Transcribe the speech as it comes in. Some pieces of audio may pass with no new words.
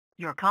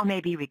Your call may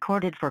be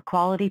recorded for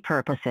quality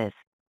purposes.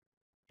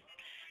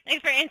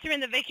 Thanks for answering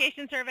the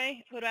vacation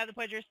survey. Who do I have the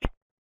pleasure of speaking?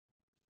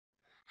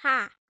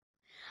 Hi.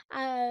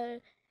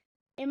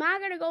 Am I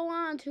gonna go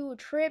on to a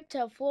trip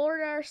to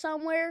Florida or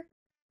somewhere?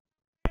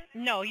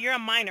 No, you're a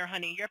minor,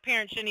 honey. Your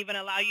parents shouldn't even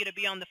allow you to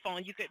be on the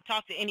phone. You could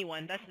talk to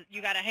anyone.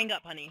 You gotta hang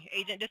up, honey.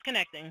 Agent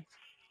disconnecting.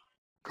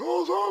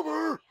 Call's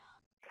over.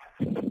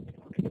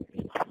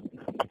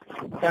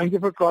 Thank you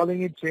for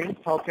calling it, James.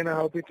 How can I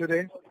help you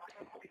today?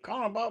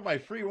 Calling about my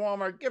free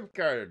Walmart gift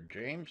card,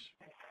 James.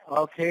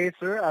 Okay,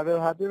 sir. I will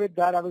help you with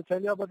that. I will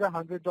tell you about the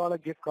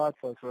 $100 gift card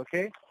first,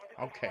 okay?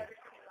 Okay.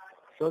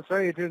 So,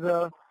 sir, it is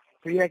a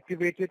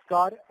pre-activated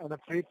card and a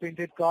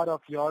pre-printed card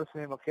of yours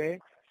name, okay?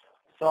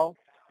 So,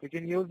 you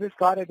can use this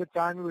card at the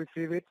time you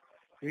receive it.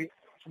 You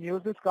can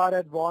use this card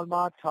at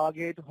Walmart,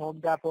 Target, Home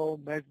Depot,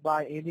 Best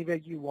Buy, anywhere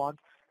you want,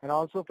 and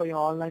also for your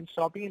online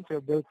shopping and for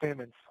your bill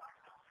payments.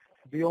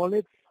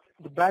 The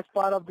best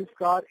part of this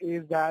card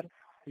is that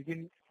you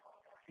can,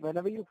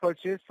 whenever you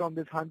purchase from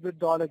this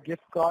 $100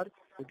 gift card,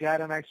 you get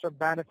an extra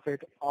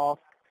benefit of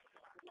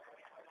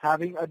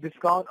having a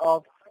discount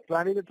of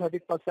 20 to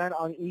 30%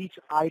 on each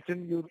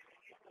item you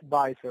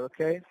buy, sir,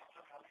 okay?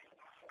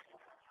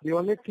 The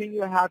only thing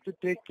you have to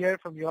take care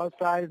from your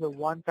side is a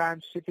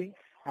one-time shipping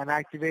and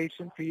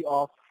activation fee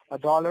of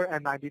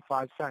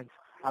 $1.95.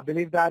 I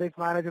believe that is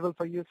manageable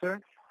for you, sir?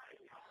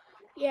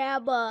 Yeah,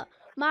 but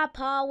my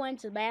pa went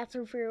to the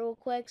bathroom for real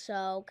quick,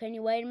 so can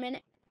you wait a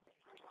minute?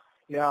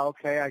 Yeah,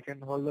 okay, I can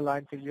hold the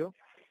line for you.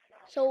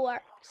 So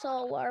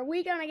are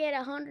we gonna get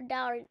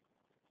 $100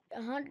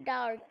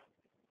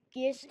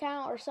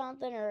 discount or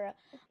something or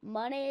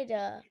money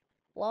to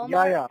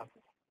Walmart? Yeah.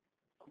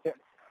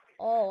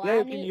 Oh, Yeah, I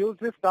you can need use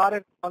this card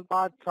at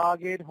Walmart,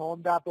 Target,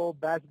 Home Depot,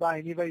 Best Buy,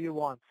 anywhere you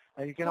want.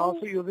 And you can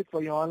also Home use it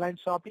for your online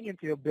shopping and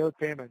for your bill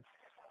payments.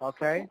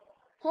 Okay?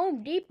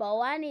 Home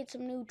Depot. I need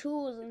some new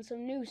tools and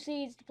some new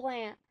seeds to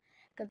plant,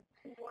 cause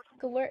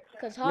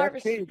Let's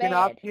harvest see. is You can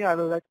ask bad. me. I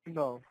will let you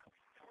know.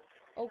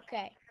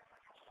 Okay.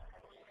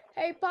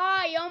 Hey,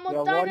 pa, you Yeah, almost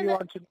what done do in you the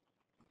want to?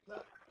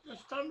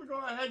 Just tell me, go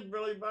ahead,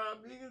 Billy Bob.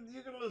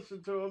 You can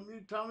listen to him.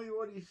 You tell me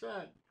what he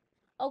said.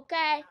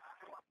 Okay.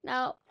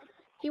 Now,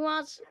 he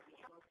wants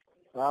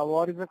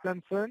What is the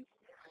concern?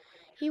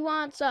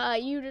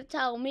 you to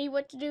tell me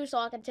what to do so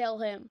I can tell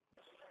him.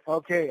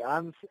 Okay,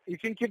 you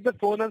can keep the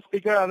phone on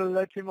speaker. I will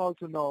let him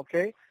also know.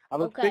 Okay? I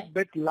will speak Okay. a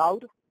bit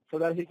loud so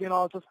that he can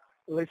also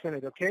listen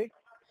it. Okay?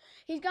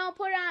 He's gonna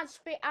put it on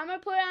I'm gonna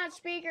put it on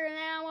speaker,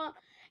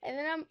 and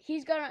then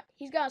he's gonna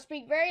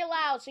speak very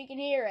loud so you can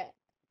hear it.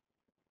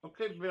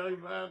 Okay, Billy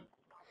Bob.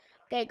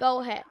 Okay, go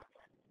ahead.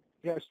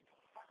 Yes.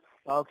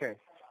 Okay.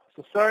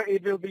 So, sir,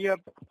 it will be a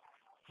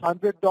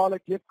 $100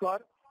 gift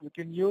card. You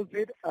can use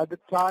it at the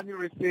time you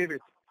receive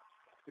it.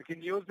 You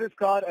can use this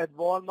card at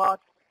Walmart,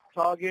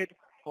 Target,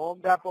 Home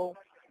Depot,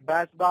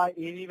 Best Buy,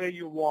 anywhere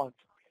you want.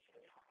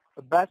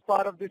 The best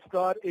part of this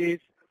card is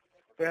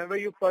whenever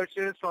you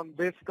purchase from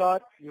this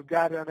card, you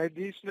get an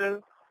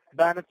additional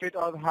benefit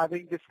of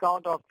having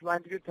discount of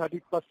 20 to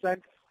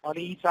 30% on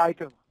each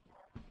item.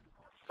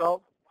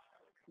 So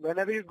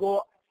whenever you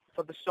go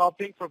for the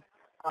shopping for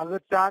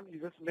another time, you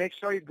just make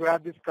sure you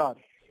grab this card.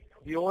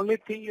 The only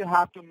thing you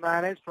have to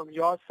manage from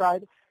your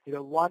side is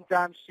a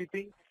one-time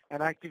shipping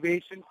and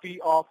activation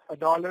fee of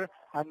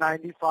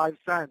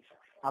 $1.95.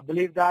 I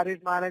believe that is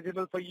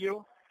manageable for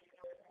you.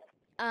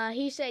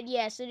 He said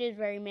yes, it is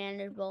very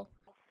manageable.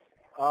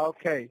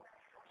 Okay.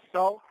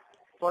 So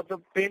for the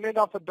payment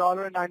of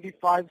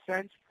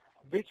 $1.95,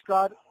 which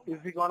card is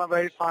he gonna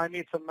verify me?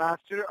 It's a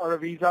Master or a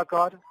Visa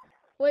card?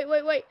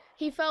 Wait.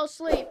 He fell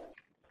asleep.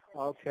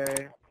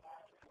 Okay.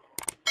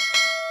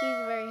 He's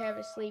a very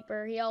heavy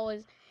sleeper. He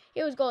always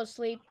goes to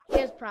sleep. He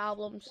has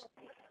problems.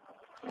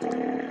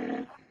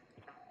 Can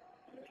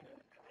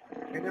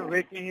you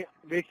wake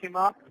him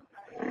up?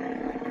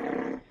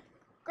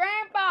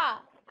 Grandpa!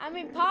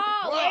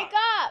 Pa, What? wake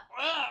up!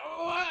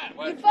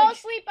 What? You fell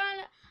asleep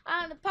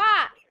on the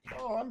pot.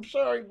 Oh, I'm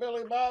sorry,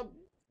 Billy Bob.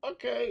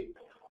 Okay,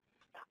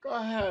 go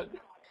ahead.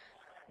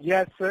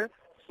 Yes, sir.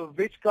 So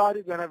which card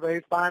is gonna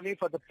verify me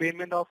for the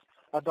payment of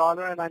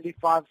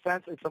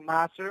 $1.95? It's a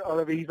Master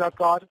or a Visa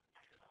card?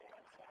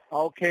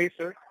 Okay,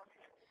 sir.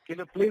 Can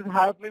you please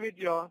help me with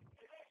your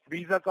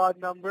Visa card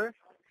number?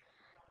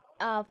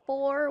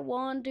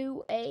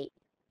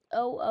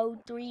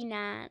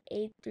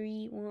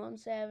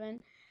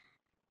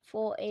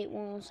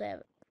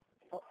 4128-0039-8317-4817.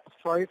 Oh,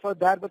 sorry for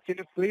that, but can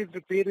you please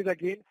repeat it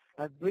again?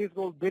 And please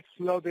go a bit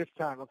slow this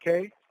time,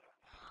 okay?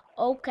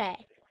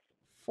 Okay.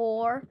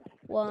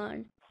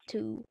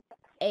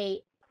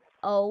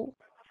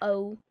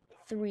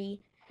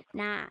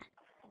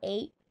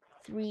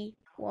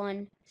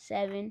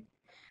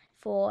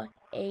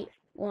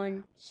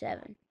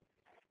 4128-0039-8317-4817.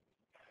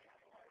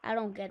 I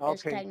don't get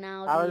this Okay. I will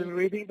technology.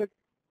 reading the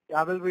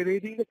I will be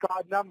reading the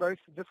card numbers.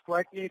 Just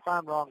correct me if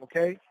I'm wrong,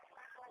 okay?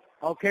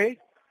 Okay?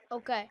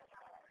 Okay.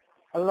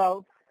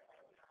 Hello?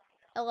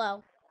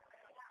 Hello.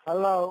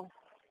 Hello?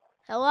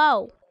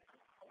 Hello.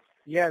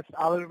 Yes,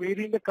 I will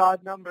reading the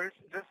card numbers.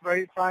 Just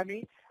verify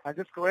me. And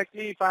just correct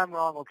me if I'm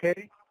wrong,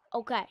 okay?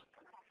 Okay.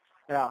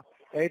 Yeah.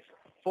 It's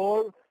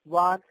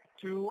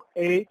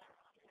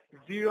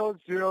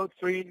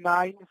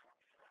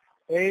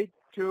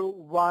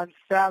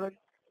 412800398217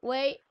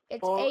 Wait,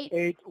 it's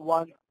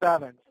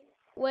 4817.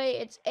 Wait,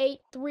 it's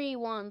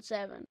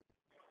 8317.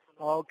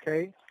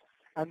 Okay.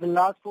 And the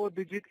last four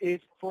digit is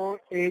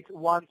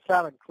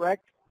 4817,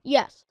 correct?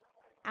 Yes.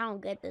 I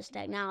don't get this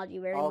technology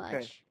very Okay.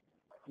 much.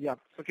 Yeah.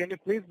 So can you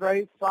please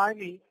verify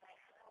me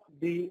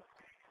the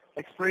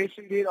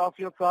expiration date of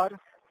your card?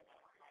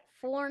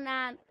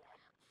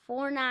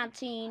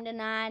 419 to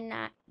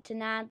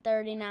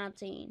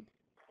 93019.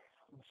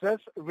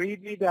 Just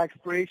read me the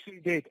expiration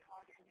date.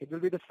 It will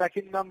be the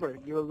second number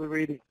you will be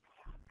reading.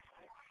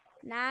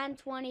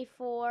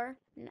 924.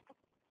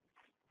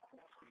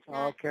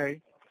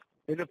 Okay.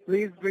 Can you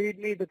please read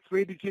me the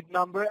three-digit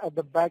number at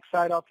the back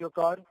side of your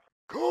card?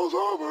 Call's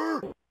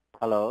over.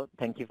 Hello,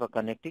 thank you for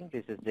connecting.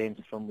 This is James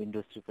from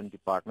Windows Refund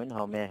Department.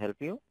 How may I help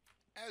you?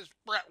 As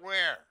Brett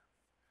Ware.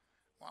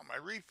 Well, my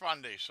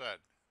refund, they said.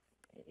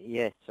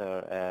 Yes,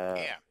 sir.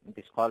 Yeah.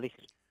 This call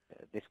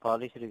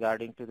is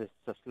regarding to the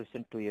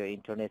subscription to your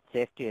Internet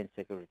Safety and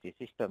Security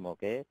System.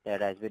 Okay,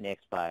 that has been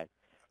expired.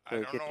 So I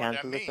if don't you know what that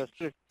cancel the means.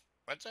 subscription,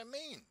 What's that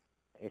mean?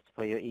 it's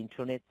for your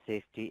Internet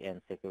Safety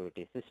and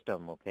Security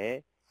System.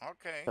 Okay,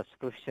 Okay.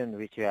 subscription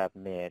which you have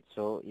made.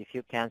 So if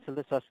you cancel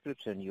the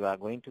subscription, you are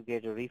going to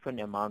get a refund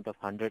amount of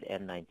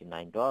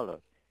 $199.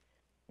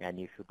 And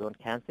if you don't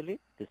cancel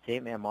it, the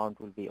same amount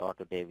will be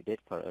auto-debited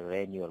for a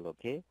renewal,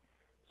 okay?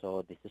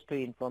 So this is to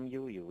inform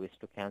you, you wish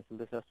to cancel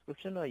the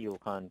subscription or you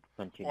can't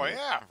continue. Well,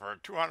 yeah, for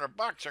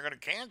 $200, I'm gonna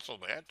cancel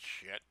that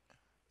shit.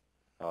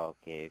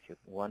 Okay, if you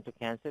want to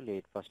cancel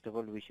it, first of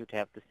all, we should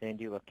have to send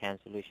you a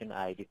cancellation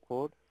ID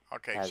code.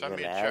 Okay, as send well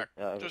me a as, check.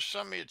 Just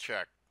send me a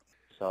check.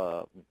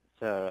 So,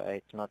 sir,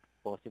 it's not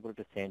possible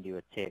to send you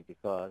a check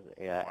because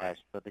as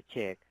per the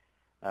check,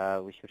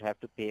 we should have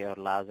to pay a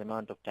large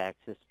amount of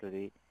taxes to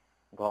the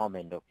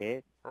government,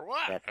 okay? For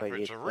what? That's If why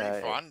it's a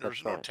refund,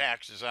 there's no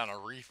taxes on a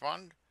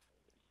refund.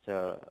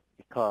 So,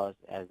 because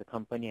as the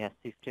company has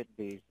shifted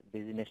this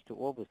business to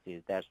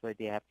overseas, that's why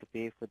they have to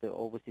pay for the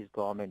overseas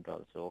government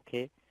also,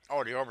 okay?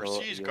 Oh, the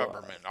overseas you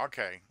government.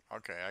 Okay,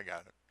 okay, I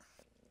got it.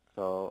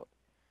 So,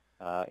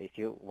 if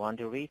you want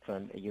a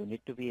refund, you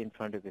need to be in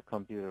front of your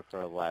computer for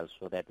a while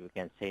so that we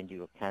can send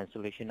you a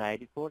cancellation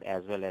ID code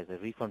as well as a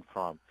refund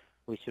form,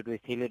 which should be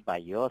filled by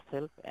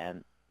yourself,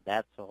 and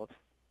that's all.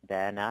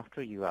 Then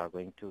after you are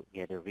going to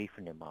get a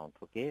refund amount,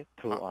 okay,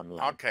 through online.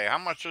 Okay, how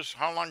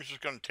long is this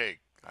gonna take?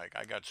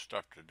 I got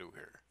stuff to do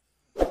here.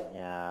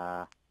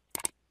 Yeah,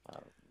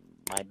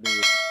 might be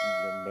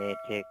it may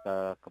take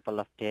a couple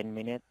of 10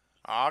 minutes.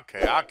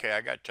 Okay,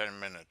 I got 10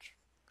 minutes.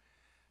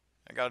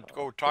 I got to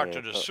go talk to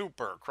Okay, the so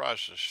super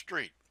across the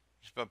street.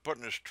 He's been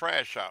putting his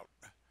trash out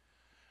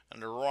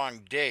on the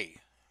wrong day.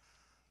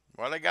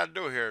 What I got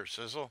to do here,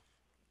 Sizzle?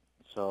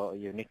 so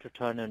you need to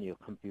turn on your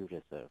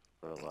computer, sir,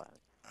 for a while.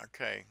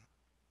 Okay.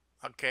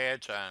 Okay,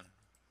 it's on.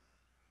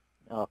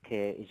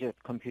 Okay, is your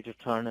computer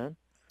turned on?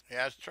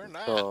 Yeah, it's turned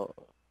on. So,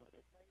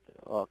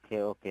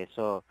 okay.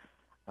 So,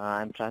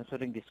 I'm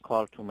transferring this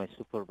call to my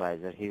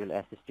supervisor. He will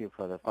assist you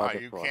for the Oh,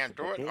 further you process, can't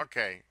do it? okay?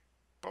 Okay.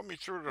 Put me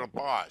through to the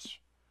boss.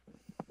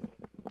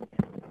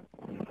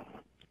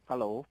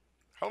 Hello.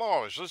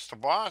 Hello, is this the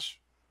boss?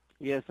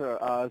 Yes,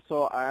 sir.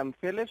 So I'm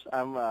Phillips.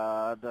 I'm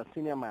the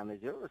senior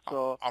manager.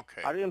 So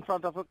Okay. are you in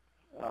front of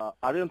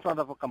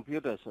a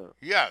computer, sir?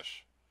 Yes.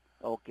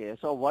 Okay.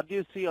 So what do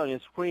you see on your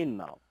screen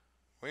now?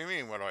 What do you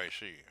mean, what do I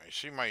see? I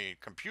see my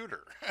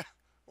computer.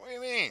 What do you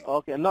mean?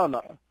 Okay.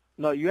 No.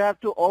 You have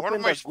to What open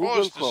am I the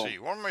Google supposed to Chrome. see?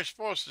 What am I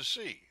supposed to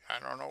see? I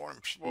don't know what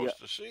I'm supposed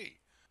to see.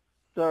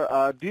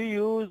 Sir, do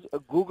you use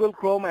Google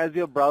Chrome as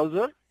your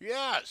browser?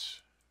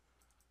 Yes.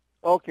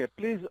 Okay.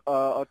 Please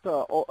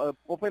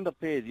open the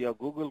page, your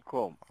Google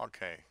Chrome.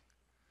 Okay.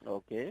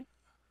 Okay.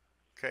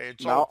 Okay,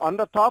 it's Now open. on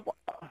the top,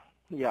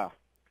 yeah,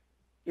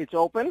 it's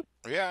open.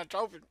 Yeah, it's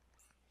open.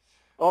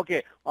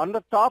 Okay, on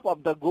the top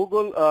of the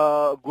Google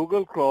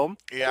Chrome,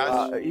 Yes.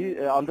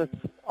 on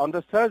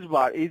the search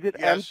bar, is it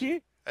Yes.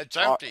 empty? It's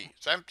empty.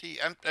 It's empty.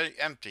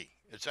 Empty.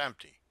 It's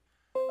empty.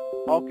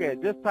 Okay,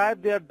 just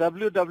type there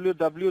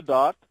www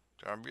dot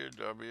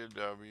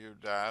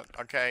www dot.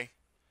 Okay.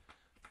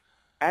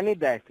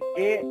 anydesk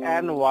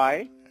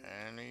ANY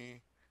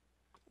Any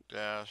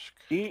desk.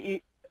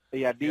 DE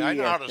Yeah, I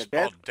know how to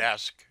spell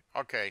desk.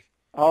 Okay.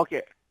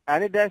 Okay,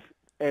 anydesk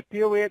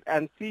period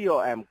and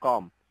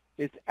com.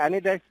 It's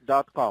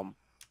anydesk.com.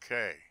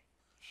 Okay.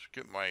 Let's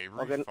get my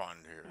Okay.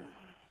 refund here.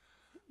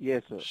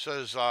 Yes, sir. It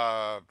says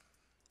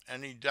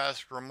any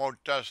desk,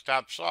 remote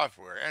desktop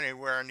software,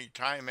 anywhere,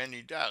 anytime,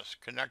 any desk.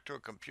 Connect to a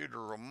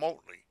computer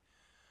remotely.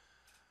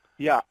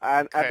 Yeah,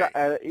 and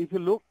if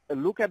you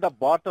look at the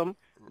bottom,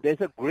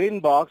 there's a green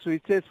box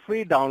which says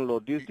free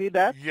download. Do you see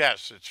that?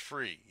 Yes, it's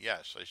free.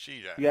 Yes, I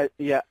see that.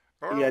 Yeah.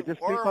 Or, Just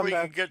click or on we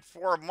that. can get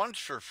 4 months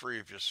for free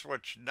if you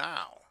switch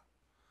now.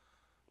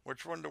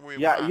 Which one do we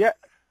want? Yeah.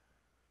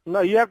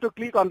 No, you have to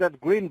click on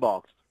that green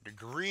box. The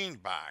green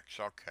box.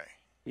 Okay.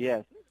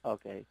 Yes.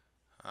 Okay.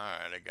 All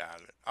right, I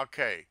got it.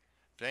 Okay.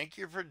 Thank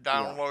you for Yeah,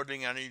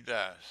 downloading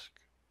AnyDesk.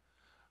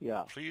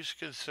 yeah. Please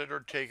consider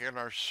taking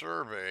our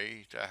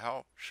survey to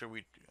help. Should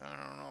we? I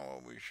don't know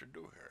what we should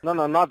do here. No,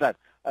 no, not that.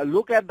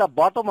 Look at the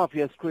bottom of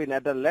your screen,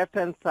 at the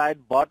left-hand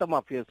side bottom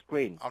of your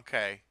screen.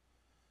 Okay.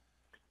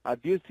 Do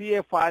you see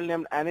a file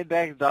named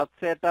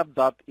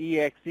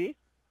anydesk.setup.exe?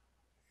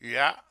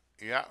 Yeah.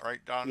 Yeah.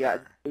 Right down Yeah,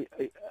 there.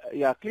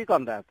 yeah. Click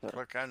on that, sir.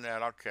 Click on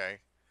that. Okay.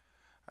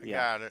 I Yeah.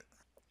 got it.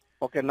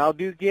 Okay. Now,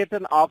 do you get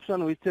an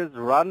option which says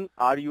Run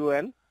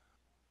RUN?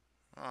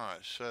 Oh,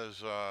 it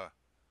says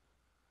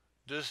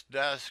this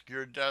desk,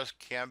 your desk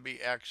can be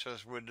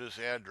accessed with this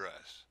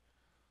address.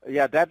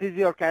 Yeah, that is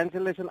your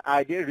cancellation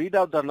ID. Read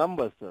out the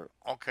numbers, sir.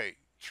 Okay.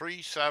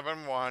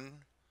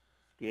 371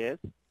 Yes.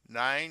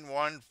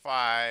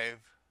 915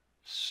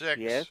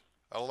 Yes.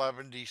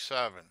 611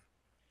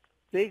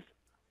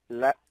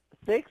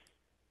 Six.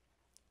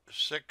 6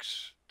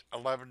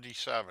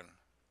 611.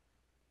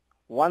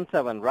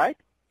 17, right?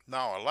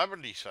 No,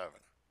 11.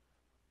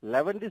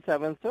 11,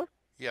 sir.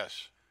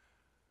 Yes.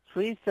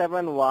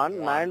 371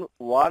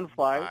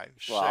 915.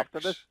 Well, after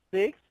the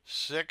 6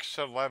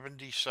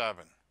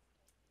 611.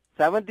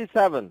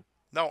 77.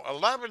 No,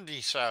 11.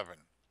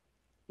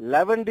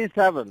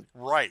 11.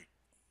 Right.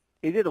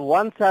 Is it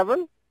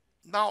 17?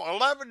 No,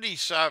 11.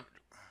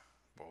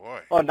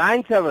 Boy. Or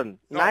 97?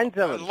 No,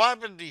 97.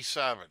 11.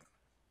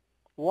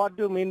 What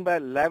do you mean by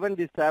 11,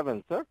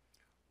 sir?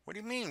 What do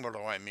you mean? What do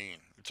I mean?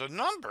 It's a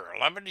number,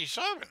 11. It's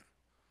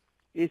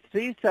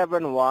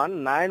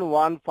 371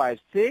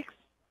 9156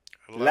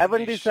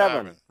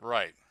 11.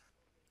 Right.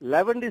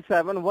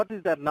 11. What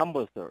is that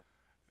number, sir?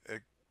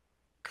 It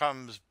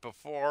comes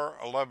before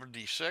 11.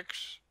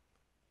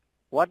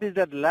 What is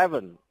that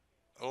 11?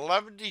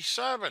 11,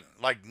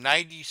 like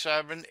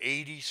 97,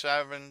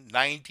 87,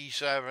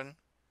 97.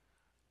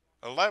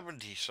 11.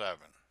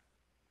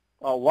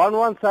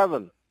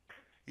 117.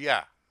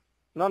 Yeah.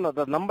 No, no,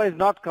 the number is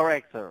not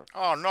correct, sir.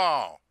 Oh,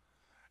 no.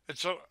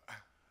 It's a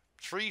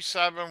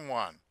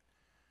 371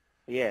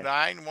 Yes.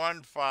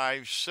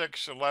 915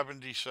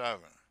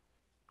 611.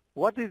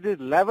 What is this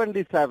 11,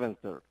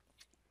 sir?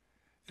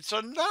 It's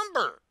a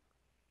number.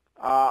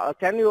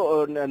 Can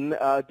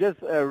you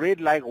just read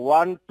like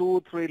 1,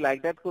 2, 3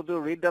 like that? Could you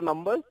read the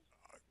numbers?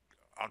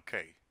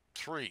 Okay.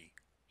 3,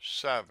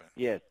 7,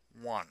 Yes.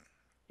 1,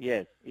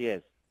 Yes.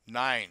 Yes.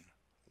 9,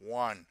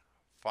 1,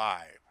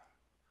 5,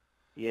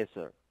 Yes,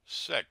 sir.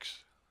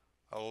 6,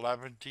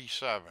 11.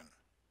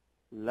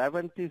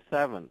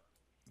 11.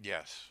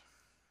 Yes.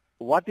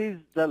 What is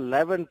the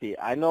 11?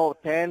 I know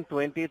 10,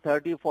 20,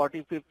 30,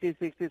 40, 50,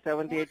 60,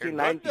 70, Well, 80, you're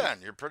 90. good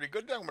then. You're pretty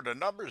good then with the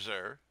numbers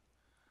there.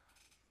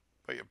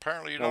 But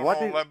apparently you Now, don't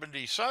what know is-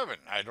 11.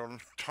 I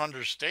don't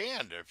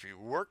understand. If you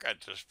work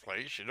at this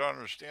place, you don't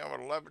understand what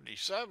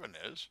 11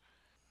 is.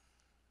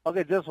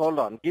 Okay, just hold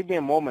on. Give me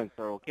a moment,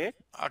 sir, okay?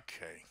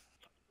 Okay.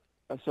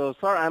 So,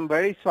 sir, I'm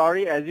very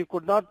sorry. As you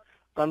could not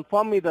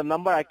confirm me the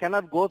number, I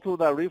cannot go through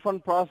the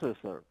refund process,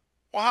 sir.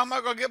 Well, how am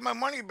I going to get my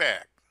money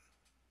back?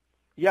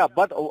 Yeah,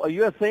 but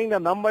you are saying the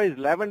number is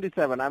 11.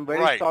 I'm very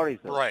right, sorry,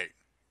 sir. Right.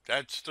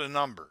 That's the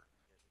number.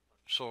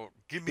 So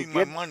give me To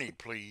my get- money,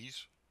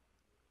 please.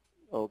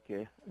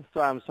 Okay.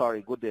 So I'm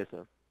sorry. Good day,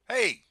 sir.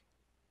 Hey,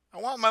 I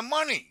want my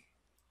money.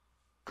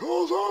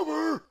 Call's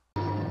over.